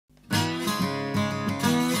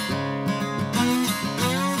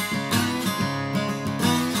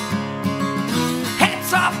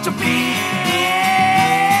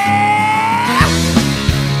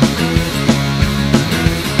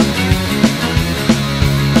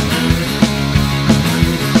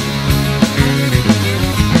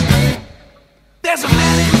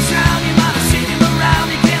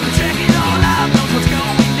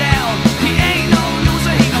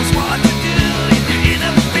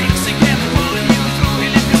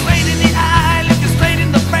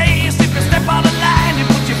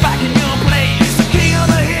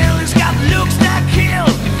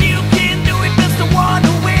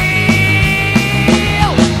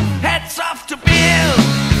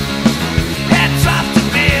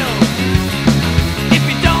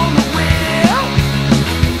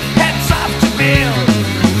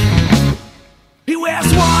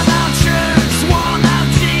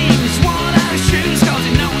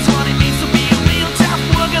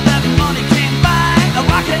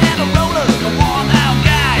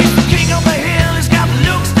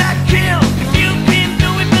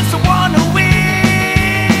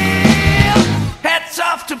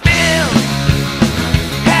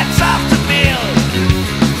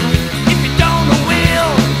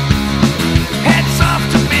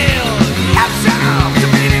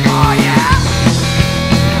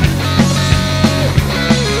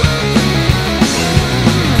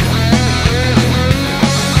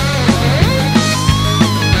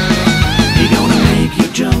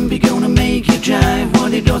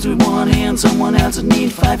doesn't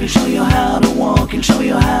need five. He'll show you how to walk and show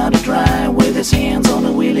you how to drive. With his hands on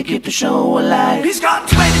the wheel, he'll keep the show alive. He's got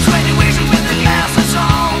 20/20 vision with the glass